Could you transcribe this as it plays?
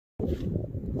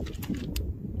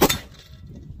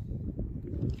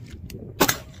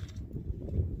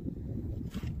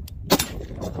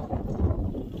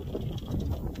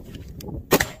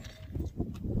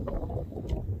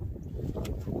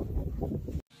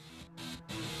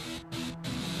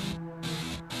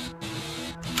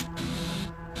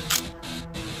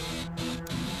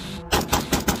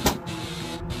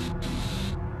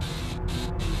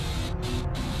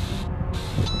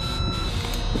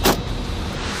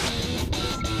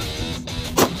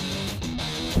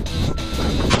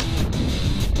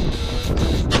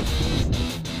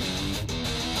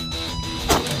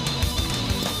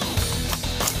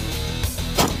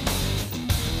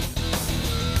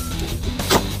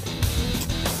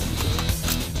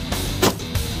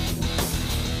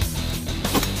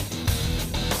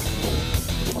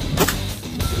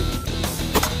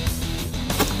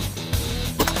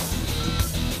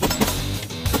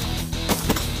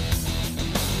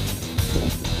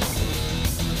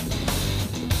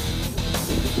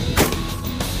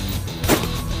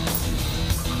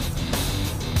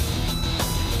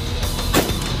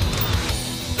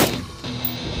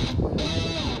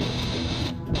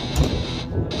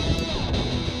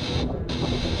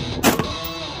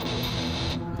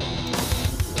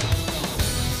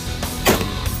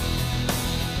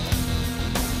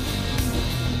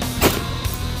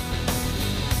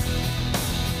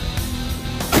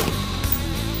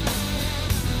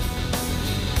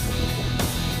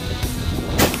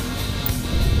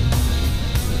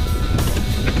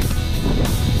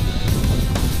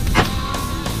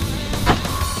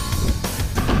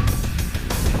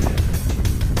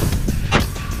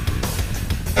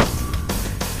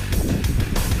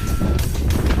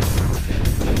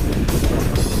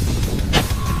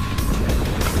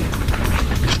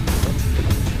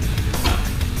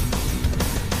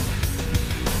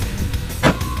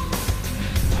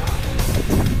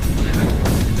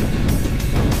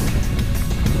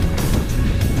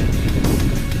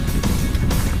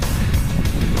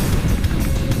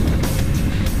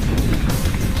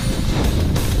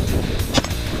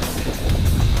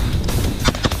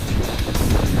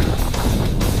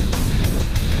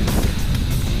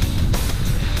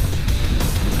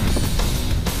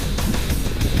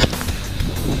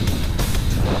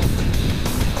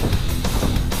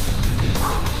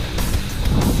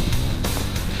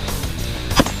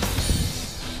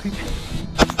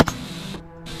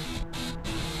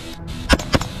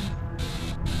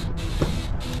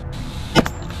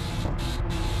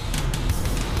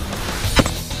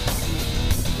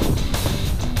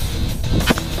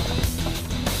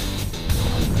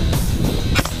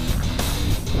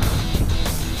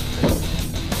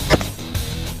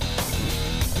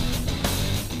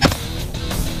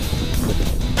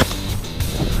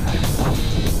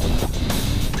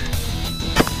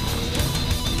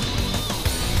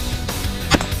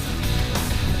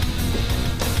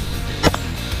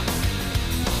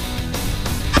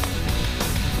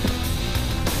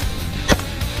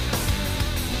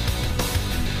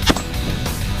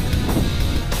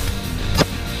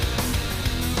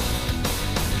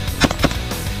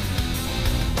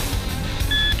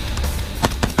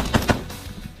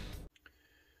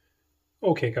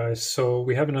Okay guys, so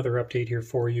we have another update here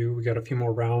for you. We got a few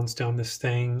more rounds down this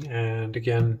thing, and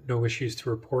again, no issues to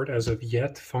report as of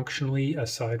yet functionally,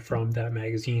 aside from that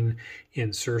magazine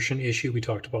insertion issue we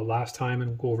talked about last time,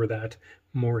 and we'll go over that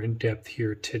more in depth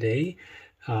here today.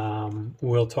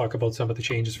 We'll talk about some of the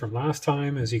changes from last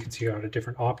time. As you can see, I got a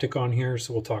different optic on here,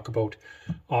 so we'll talk about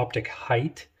optic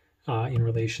height in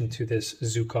relation to this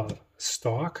Zukov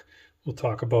stock. We'll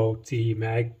talk about the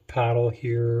mag paddle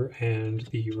here and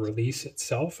the release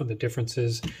itself and the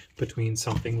differences between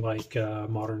something like a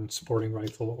modern sporting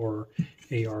rifle or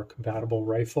AR compatible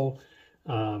rifle.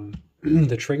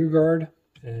 The trigger guard,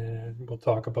 and we'll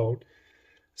talk about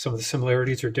some of the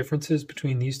similarities or differences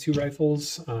between these two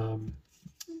rifles. Of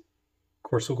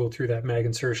course, we'll go through that mag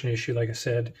insertion issue, like I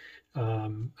said.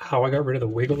 How I got rid of the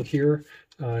wiggle here,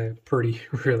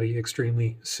 really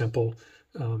extremely simple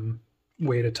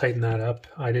way to tighten that up.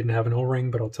 I didn't have an O-ring,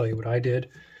 but I'll tell you what I did.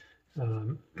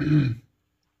 We'll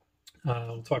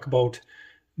talk about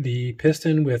the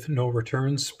piston with no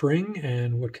return spring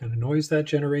and what kind of noise that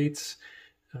generates.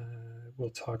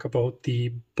 We'll talk about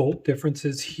the bolt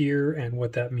differences here and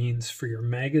what that means for your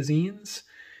magazines.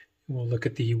 We'll look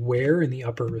at the wear in the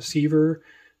upper receiver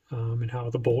and how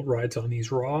the bolt rides on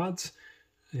these rods.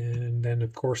 And then,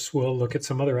 of course, we'll look at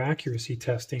some other accuracy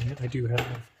testing. I do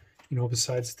have,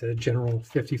 besides the general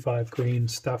 55 grain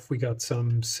stuff, we got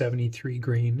some 73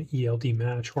 grain ELD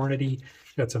match Hornady,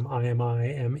 we got some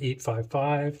IMI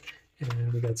M855,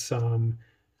 and we got some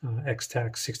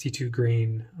X-Tac 62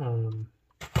 grain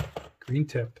green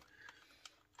tip.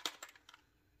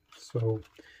 So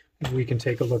we can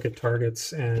take a look at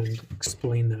targets and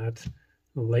explain that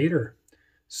later.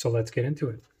 So let's get into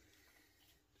it.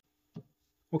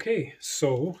 Okay,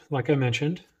 so like I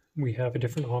mentioned, we have a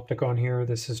different optic on here.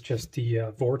 This is just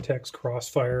the Vortex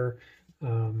Crossfire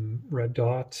red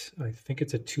dot. I think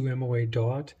it's a 2 MOA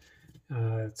dot.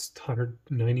 It's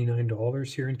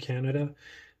 $199 here in Canada,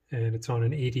 and it's on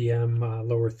an ADM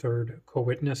lower third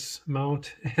co-witness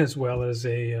mount, as well as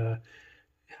a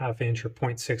half inch or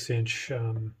 0.6 inch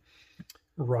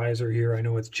riser here. I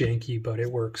know it's janky, but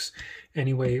it works.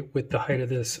 Anyway, with the height of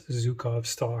this Zhukov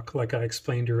stock, like I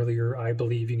explained earlier, I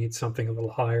believe you need something a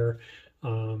little higher.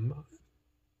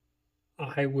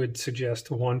 I would suggest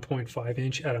 1.5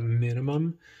 inch at a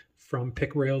minimum from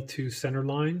pick rail to center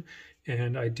line.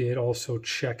 And I did also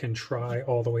check and try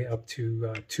all the way up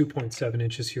to 2.7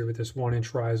 inches here with this 1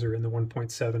 inch riser and the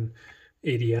 1.7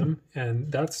 ADM.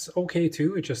 And that's okay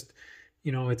too. It just,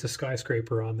 you know, it's a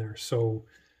skyscraper on there. So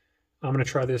I'm going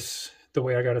to try this the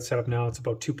way I got it set up now. It's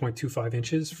about 2.25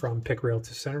 inches from pick rail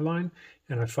to center line,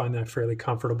 and I find that fairly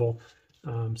comfortable.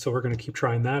 So we're going to keep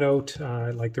trying that out. I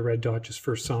like the red dot just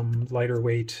for some lighter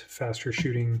weight, faster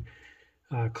shooting,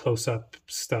 close-up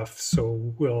stuff.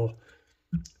 So we'll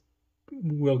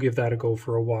give that a go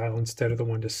for a while instead of the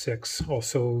 1:6.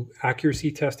 Also,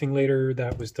 accuracy testing later.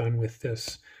 That was done with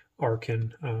this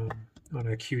Arkin on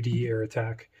a QD air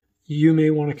attack. You may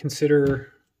want to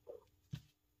consider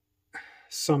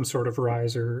some sort of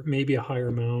riser, maybe a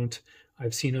higher mount.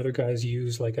 I've seen other guys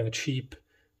use like a cheap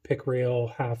pick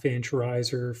rail half-inch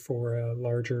riser for a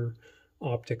larger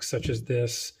optic such as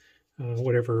this,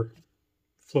 whatever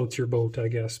floats your boat, I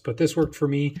guess. But this worked for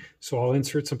me, so I'll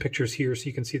insert some pictures here so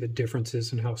you can see the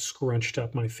differences in how scrunched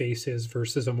up my face is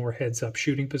versus a more heads-up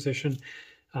shooting position.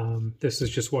 This is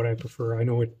just what I prefer. I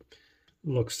know it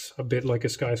looks a bit like a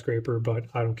skyscraper, but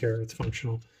I don't care. It's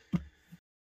functional.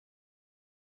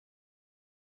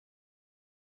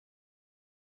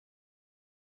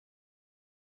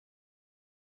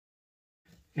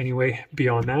 Anyway,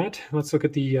 beyond that, let's look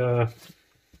at the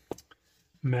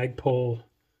Magpul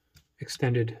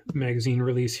extended magazine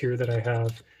release here that I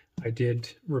have. I did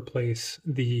replace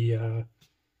the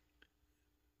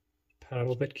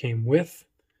paddle that came with.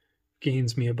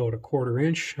 Gains me about 1/4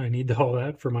 inch. I need all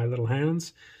that for my little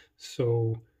hands.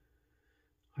 So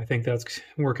I think that's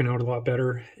working out a lot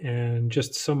better. And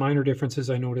just some minor differences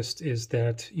I noticed is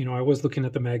that, you know, I was looking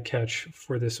at the mag catch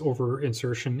for this over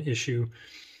insertion issue,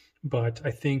 but I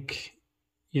think,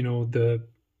 you know, the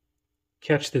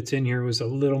catch that's in here was a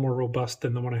little more robust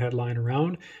than the one I had lying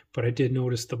around, but I did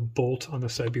notice the bolt on the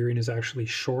Siberian is actually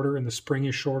shorter and the spring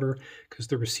is shorter because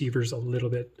the receiver's a little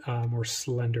bit more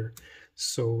slender.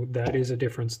 So that is a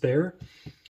difference there.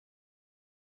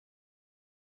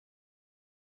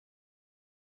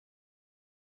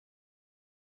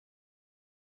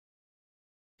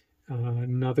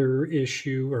 Another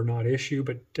issue, or not issue,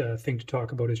 but thing to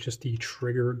talk about is just the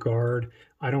trigger guard.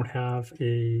 I don't have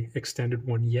a extended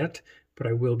one yet, but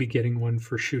I will be getting one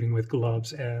for shooting with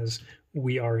gloves as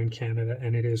we are in Canada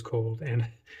and it is cold. And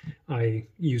I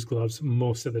use gloves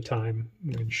most of the time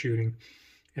when shooting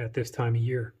at this time of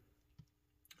year.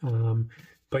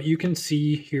 But you can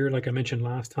see here, like I mentioned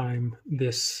last time,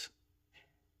 this,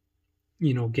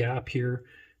 you know, gap here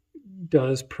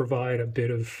does provide a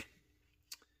bit of,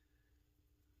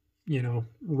 you know,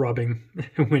 rubbing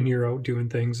when you're out doing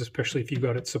things, especially if you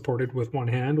got it supported with one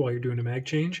hand while you're doing a mag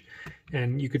change.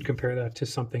 And you could compare that to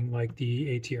something like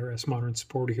the ATRS Modern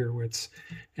Sport here, where it's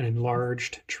an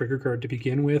enlarged trigger guard to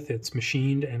begin with. It's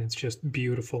machined and it's just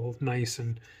beautiful, nice,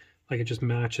 and like it just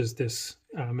matches this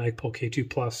Magpul K2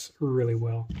 Plus really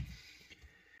well.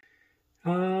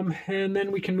 And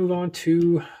then we can move on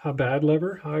to a bad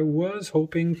lever. I was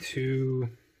hoping to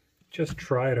just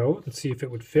try it out and see if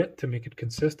it would fit to make it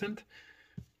consistent.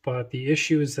 But the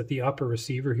issue is that the upper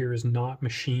receiver here is not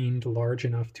machined large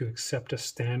enough to accept a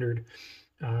standard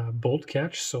bolt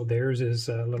catch. So theirs is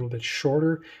a little bit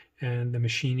shorter and the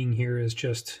machining here is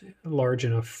just large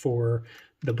enough for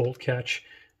the bolt catch.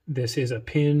 This is a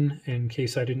pin. In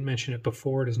case I didn't mention it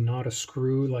before, it is not a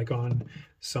screw like on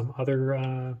some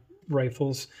other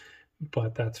rifles,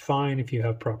 but that's fine if you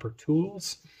have proper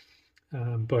tools.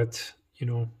 But, you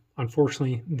know,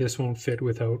 unfortunately, this won't fit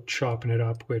without chopping it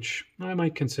up, which I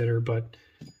might consider, but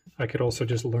I could also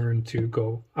just learn to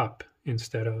go up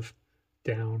instead of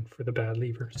down for the bad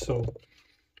lever. So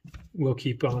we'll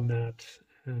keep on that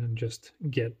and just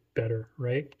get better,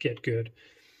 right? Get good.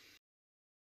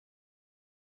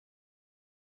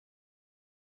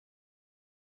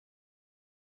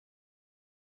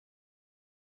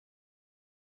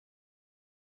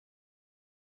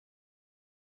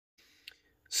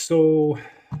 So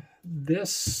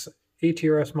this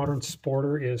ATRS Modern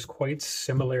Sporter is quite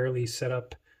similarly set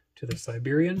up to the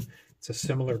Siberian. It's a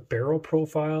similar barrel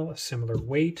profile, a similar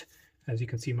weight. As you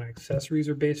can see, my accessories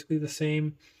are basically the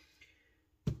same.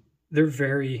 They're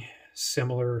very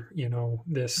similar. You know,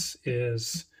 this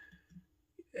is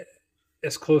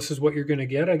as close as what you're going to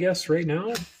get, I guess, right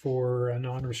now for a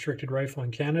non-restricted rifle in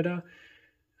Canada.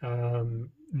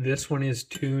 This one is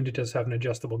tuned. It does have an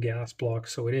adjustable gas block,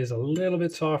 so it is a little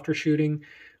bit softer shooting.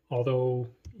 Although,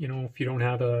 you know, if you don't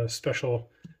have a special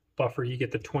buffer, you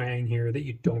get the twang here that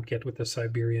you don't get with the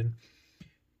Siberian.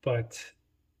 But,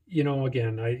 you know,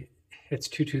 again, it's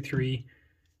 223.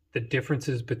 The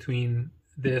differences between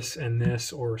this and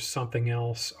this or something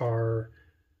else are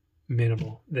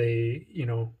minimal. They, you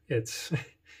know, it's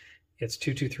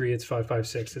 223, it's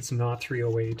 556, it's not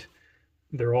 308.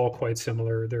 They're all quite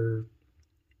similar. They're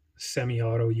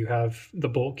semi-auto. You have the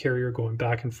bolt carrier going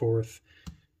back and forth,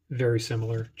 very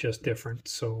similar, just different.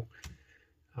 So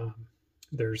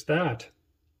there's that.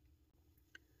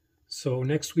 So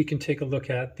next we can take a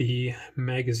look at the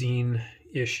magazine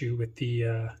issue with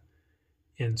the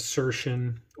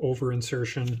insertion, over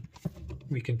insertion.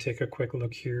 We can take a quick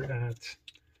look here at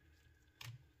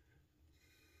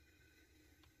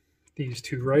these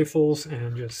two rifles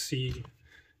and just see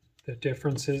the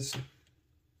differences.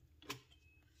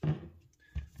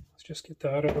 Let's just get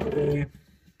that out of the way.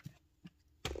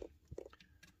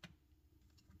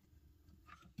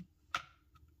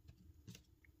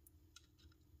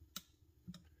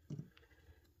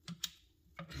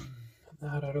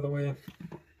 That out of the way.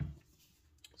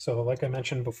 So like I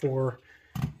mentioned before,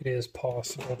 it is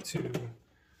possible to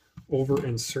over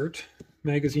insert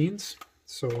magazines.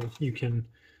 So you can,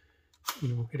 you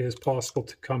know, it is possible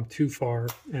to come too far,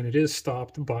 and it is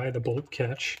stopped by the bolt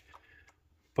catch,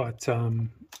 but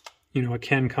you know, it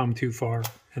can come too far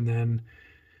and then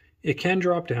it can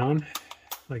drop down.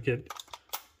 Like it,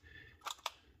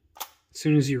 as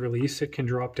soon as you release, it can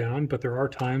drop down, but there are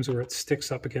times where it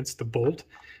sticks up against the bolt,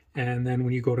 and then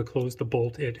when you go to close the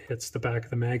bolt, it hits the back of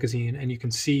the magazine. And you can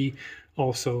see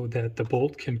also that the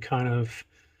bolt can kind of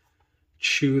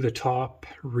chew the top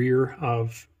rear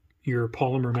of your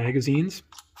polymer magazines.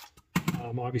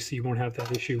 Obviously you won't have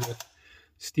that issue with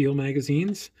steel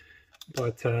magazines,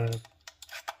 but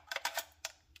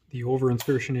the over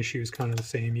insertion issue is kind of the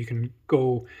same. You can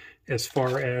go as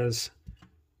far as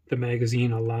the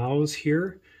magazine allows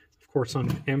here. Of course, on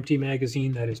an empty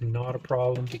magazine, that is not a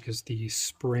problem because the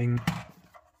spring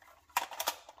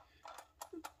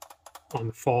on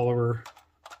the follower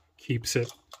keeps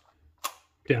it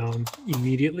down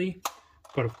immediately.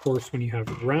 But of course, when you have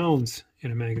rounds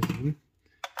in a magazine,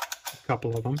 a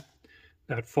couple of them,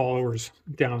 that follower's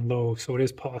down low. So it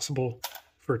is possible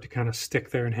for it to kind of stick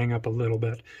there and hang up a little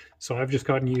bit. So I've just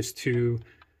gotten used to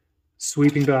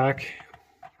sweeping back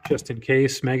just in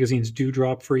case. Magazines do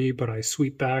drop free, but I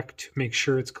sweep back to make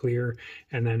sure it's clear.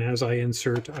 And then as I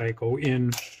insert, I go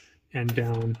in and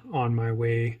down on my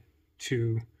way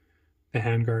to the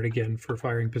handguard again for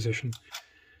firing position.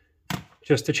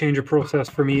 Just a change of process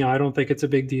for me. I don't think it's a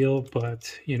big deal,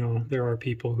 but you know, there are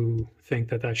people who think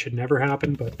that that should never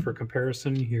happen. But for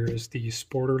comparison, here is the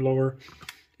Sporter lower,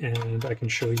 and I can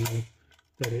show you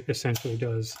that it essentially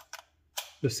does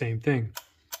the same thing.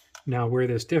 Now, where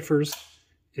this differs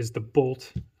is the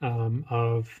bolt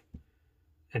of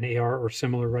an AR or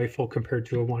similar rifle compared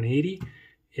to a 180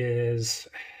 is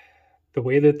the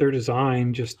way that they're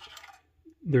designed. Just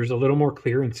there's a little more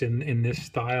clearance in this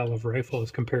style of rifle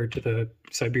as compared to the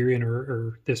Siberian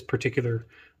or this particular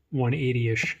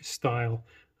 180-ish style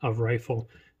of rifle.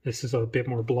 This is a bit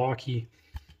more blocky,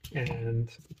 and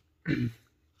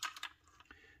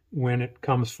when it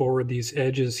comes forward, these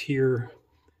edges here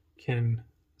can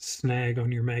snag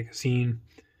on your magazine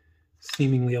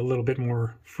seemingly a little bit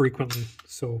more frequently.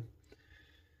 So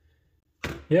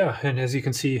yeah, and as you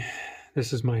can see,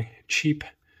 this is my cheap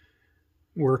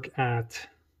work at,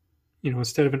 you know,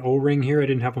 instead of an O-ring here, I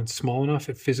didn't have one small enough.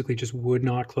 It physically just would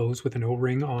not close with an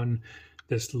O-ring on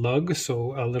this lug.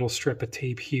 So a little strip of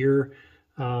tape here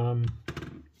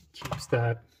keeps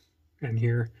that, and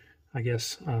here, I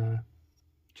guess,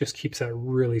 just keeps that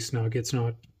really snug. It's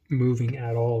not moving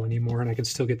at all anymore, and I can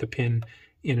still get the pin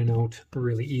in and out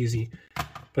really easy.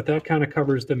 But that kind of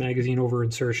covers the magazine over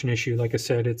insertion issue. Like I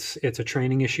said, it's a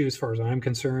training issue as far as I'm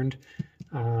concerned.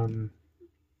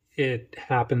 It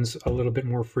happens a little bit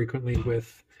more frequently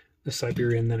with the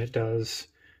Siberian than it does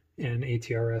an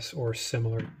ATRS or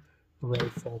similar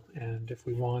rifle. And if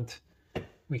we want,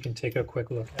 we can take a quick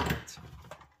look at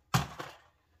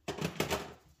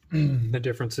the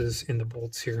differences in the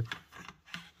bolts here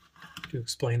to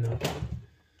explain that.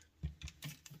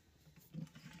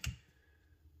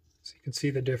 You can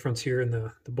see the difference here in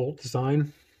the bolt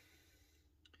design.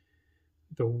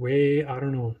 The way, I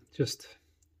don't know, just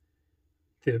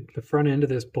the front end of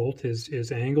this bolt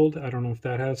is angled. I don't know if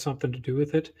that has something to do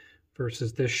with it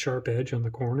versus this sharp edge on the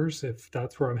corners, if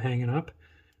that's where I'm hanging up.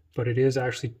 But it is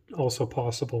actually also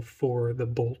possible for the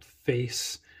bolt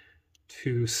face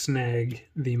to snag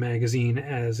the magazine,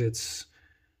 as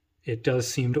it does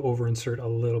seem to over insert a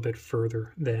little bit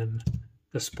further than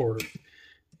the sporter.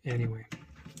 Anyway,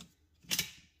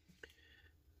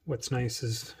 what's nice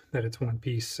is that it's one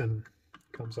piece and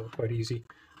comes out quite easy.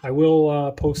 I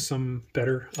will post some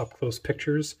better up-close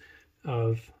pictures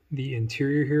of the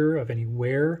interior here, of any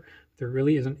wear. There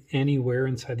really isn't any wear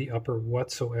inside the upper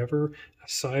whatsoever,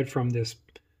 aside from this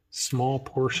small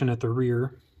portion at the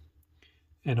rear.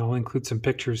 And I'll include some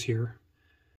pictures here.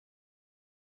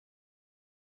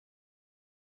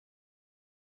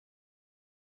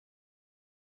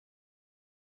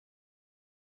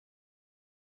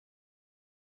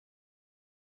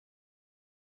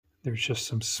 There's just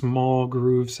some small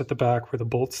grooves at the back where the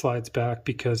bolt slides back,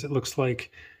 because it looks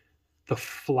like the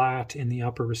flat in the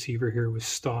upper receiver here was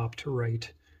stopped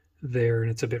right there,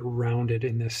 and it's a bit rounded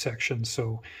in this section,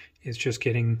 so it's just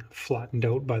getting flattened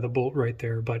out by the bolt right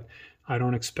there. But I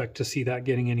don't expect to see that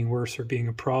getting any worse or being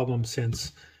a problem,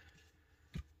 since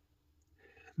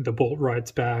the bolt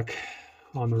rides back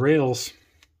on the rails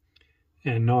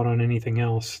and not on anything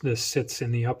else. This sits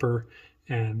in the upper,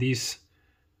 and these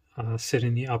sit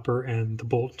in the upper, and the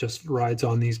bolt just rides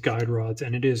on these guide rods,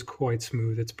 and it is quite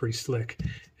smooth. It's pretty slick.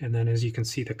 And then, as you can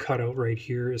see, the cutout right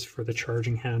here is for the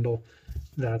charging handle.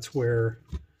 That's where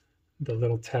the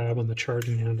little tab on the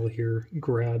charging handle here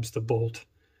grabs the bolt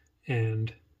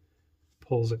and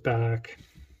pulls it back,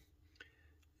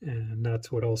 and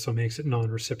that's what also makes it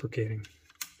non-reciprocating.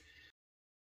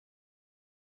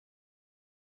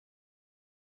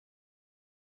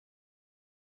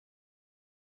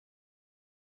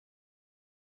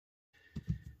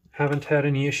 Haven't had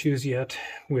any issues yet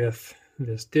with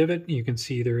this divot. You can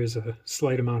see there is a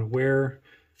slight amount of wear.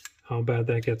 How bad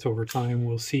that gets over time,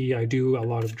 we'll see. I do a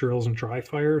lot of drills and dry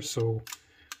fire, so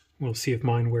we'll see if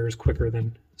mine wears quicker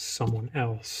than someone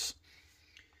else.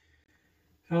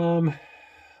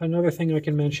 Another thing I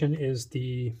can mention is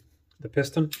the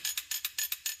piston.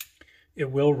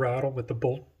 It will rattle with the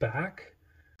bolt back,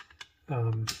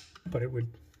 but it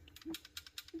would,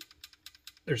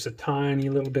 there's a tiny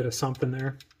little bit of something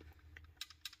there.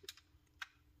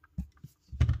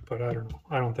 But I don't know.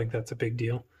 I don't think that's a big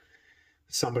deal.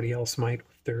 Somebody else might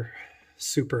if they're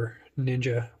super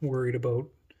ninja worried about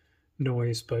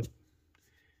noise, but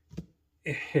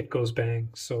it goes bang,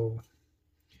 so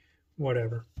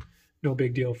whatever. No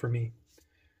big deal for me.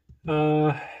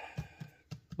 Like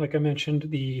I mentioned,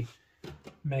 the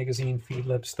magazine feed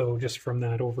lips, though, just from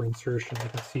that over insertion, I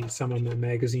can see some of my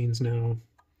magazines now.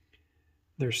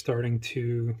 They're starting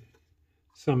to,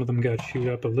 some of them got chewed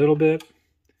up a little bit.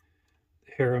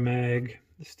 Mag,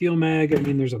 the steel mag, I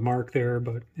mean, there's a mark there,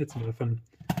 but it's nothing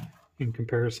in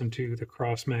comparison to the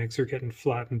cross mags. They're getting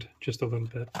flattened just a little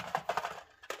bit.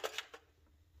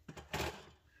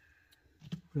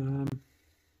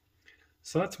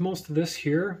 So that's most of this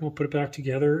here. We'll put it back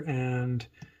together and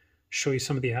show you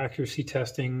some of the accuracy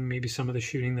testing, maybe some of the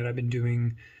shooting that I've been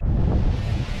doing.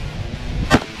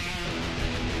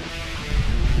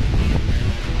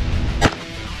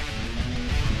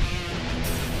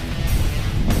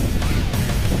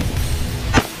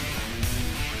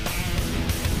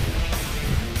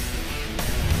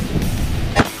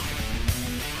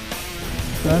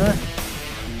 Better?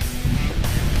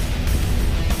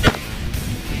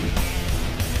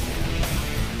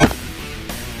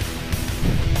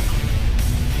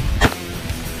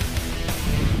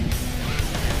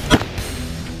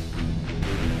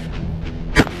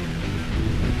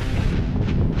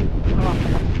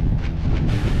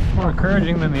 Oh. More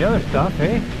encouraging than the other stuff,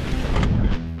 eh?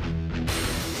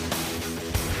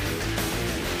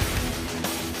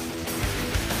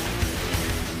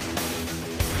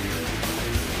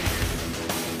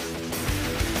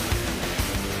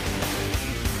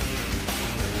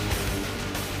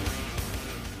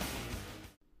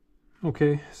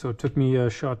 Okay, so it took me a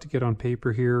shot to get on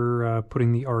paper here,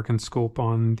 putting the arc and scope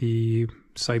on the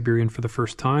Siberian for the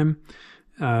first time.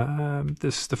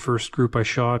 This is the first group I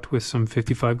shot with some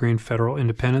 55 grain Federal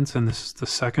Independence, and this is the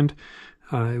second.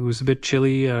 It was a bit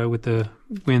chilly with the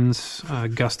winds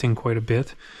gusting quite a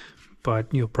bit,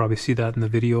 but you'll probably see that in the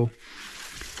video.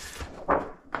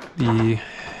 The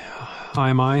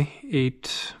IMI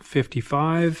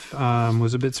 855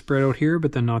 was a bit spread out here,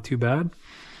 but then not too bad.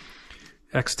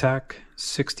 X-Tac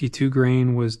 62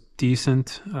 grain was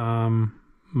decent.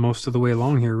 most of the way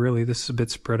along here, really. This is a bit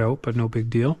spread out, but no big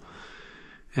deal.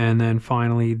 And then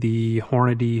finally, the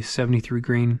Hornady 73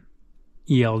 grain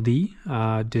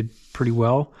ELD did pretty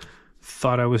well.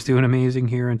 Thought I was doing amazing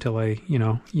here until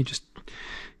you just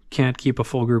can't keep a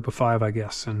full group of 5, I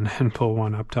guess, and pull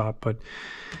one up top. But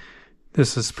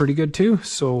this is pretty good too.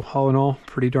 So all in all,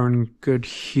 pretty darn good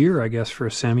here, I guess, for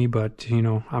a semi. But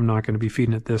I'm not going to be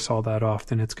feeding it this all that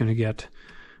often. It's going to get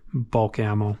bulk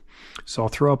ammo. So I'll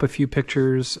throw up a few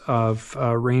pictures of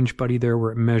Range Buddy there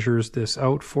where it measures this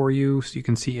out for you, so you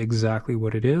can see exactly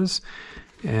what it is.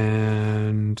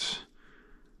 And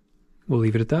we'll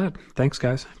leave it at that. Thanks,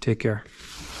 guys. Take care.